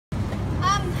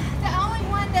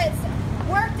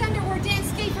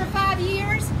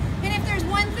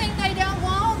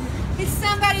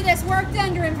somebody that's worked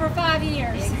under him for 5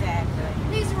 years.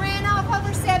 Exactly. He's ran off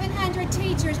over 700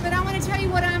 teachers, but I want to tell you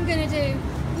what I'm going to do.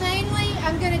 Mainly,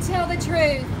 I'm going to tell the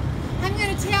truth. I'm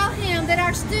going to tell him that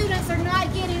our students are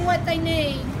not getting what they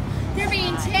need. They're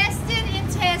being tested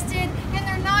and tested, and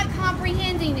they're not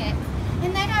comprehending it.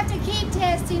 And they have to keep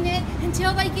testing it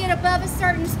until they get above a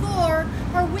certain score,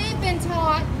 or we've been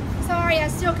taught, sorry, I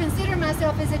still consider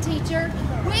myself as a teacher,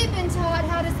 we've been taught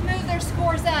how to smooth their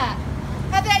scores up.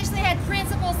 I've actually had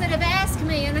principals that have asked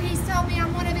me, and he's told me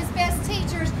I'm one of his best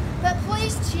teachers, but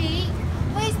please cheat.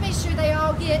 Please be sure they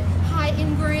all get height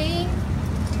and green.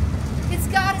 It's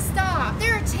got to stop.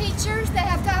 There are teachers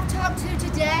that I've talked to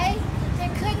today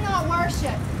that could not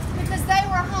worship because they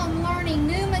were home learning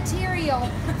new material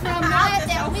from that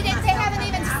they haven't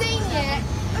even seen yet,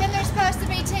 and they're supposed to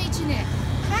be teaching it.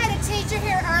 I had a teacher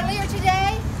here earlier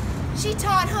today. She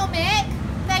taught home ec.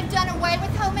 They've done away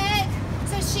with home ec.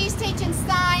 So she's teaching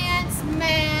science,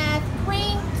 math,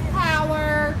 green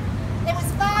power. It was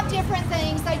 5 different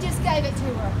things. They just gave it to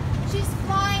her. She's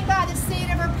flying by the seat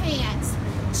of her pants.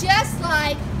 Just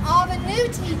like all the new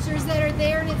teachers that are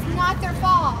there, and it's not their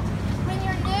fault. When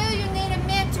you're new, you need a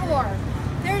mentor.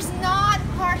 There's not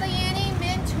hardly any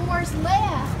mentors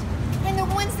left. And the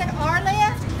ones that are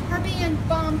left are being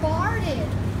bombarded.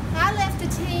 I left a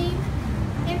team,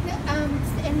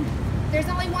 and there's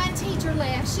only one teacher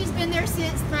left. She's been there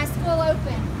since my school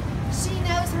opened. She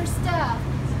knows her stuff.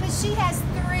 But she has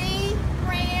 3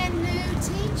 brand new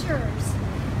teachers.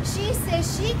 She says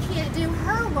she can't do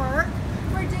her work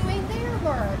for doing their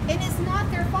work. And it's not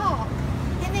their fault.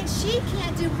 And then she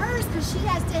can't do hers because she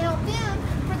has to help them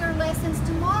for their lessons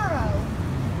tomorrow.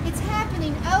 It's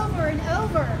happening over and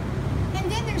over.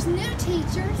 And then there's new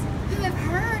teachers who have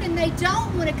heard and they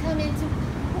don't want to come into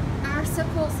our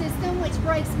school system, which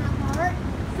breaks my heart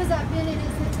because I've been in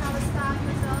it since I was 5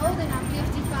 years old and I'm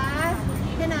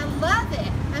 55 and I love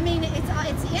it. I mean,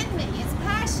 it's in me, it's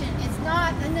passion, it's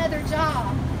not another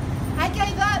job. I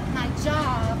gave up my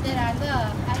job that I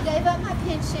love. I gave up my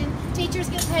pension. Teachers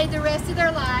get paid the rest of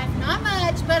their life, not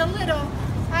much, but a little.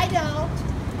 I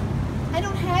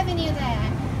don't have any of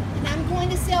that. And I'm going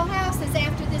to sell houses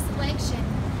after this election.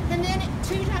 And then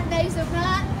 2 days a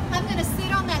month, I'm going to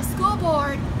sit on that school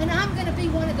board and I'm going to be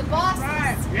one of the bosses.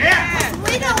 Right. Yeah.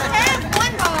 We don't have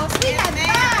one boss, we have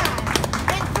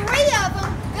 5. And 3 of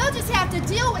them, they'll just have to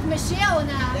deal with Michelle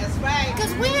and I. That's right.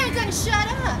 Because we ain't going to shut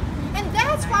up. And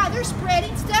that's why they're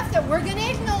spreading stuff that we're going to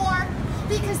ignore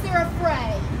because they're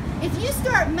afraid. If you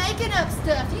start making up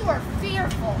stuff, you are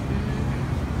fearful.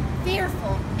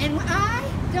 Fearful. And I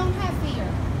don't have fear.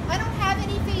 I don't have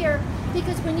any fear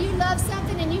because when you love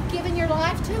something and you've given your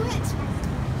life to it,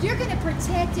 you're going to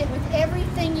protect it with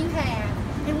everything you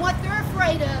have. And what they're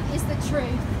afraid of is the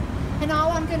truth. And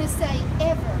all I'm going to say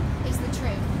ever is the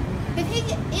truth.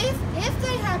 If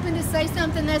they happen to say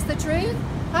something that's the truth,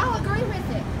 I'll agree with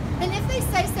it. And if they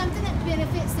say something that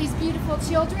benefits these beautiful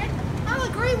children, I'll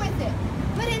agree with it.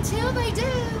 But until they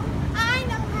do, I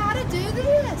know how to do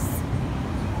this.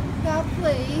 God,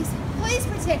 please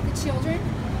protect the children.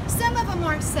 Some of them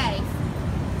aren't safe.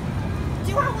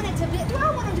 Do I want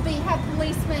them to have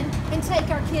policemen and take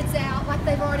our kids out like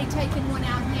they've already taken one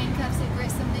out in handcuffs at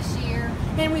Grissom this year,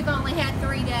 and we've only had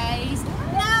 3 days?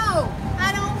 No,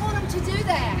 I don't want them to do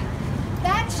that.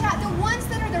 The ones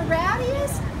that are the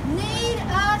rowdiest need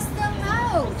us the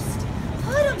most.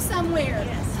 Put them somewhere.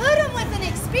 Put them with an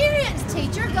experienced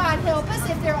teacher, God help us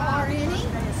if there are any,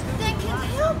 that can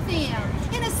help them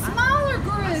in a smaller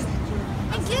group.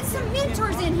 And get some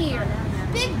mentors in here.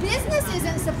 Big business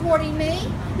isn't supporting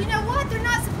me. You know what? They're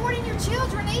not supporting your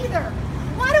children either.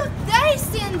 Why don't they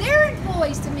send their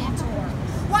employees to mentor?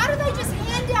 Why do they just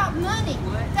hand out money,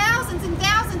 thousands and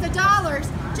thousands of dollars,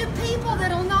 to people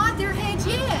that'll nod their heads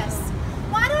yes?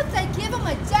 Why don't they give them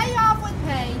a day off with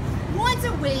pay once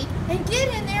a week and get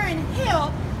in there and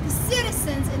help the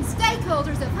citizens and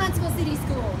stakeholders of Huntsville City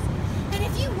Schools? And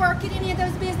if you work at any of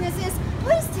those businesses,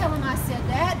 please tell them I said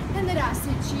that and that I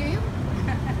sent you.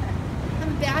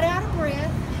 I'm about out of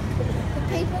breath. The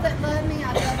people that love me,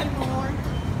 I love them more.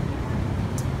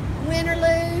 Win or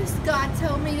lose, God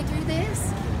told me to do this,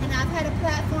 and I've had a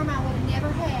platform I would have never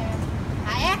had.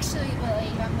 I actually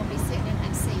believe I'm going to be sitting in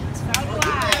that seat.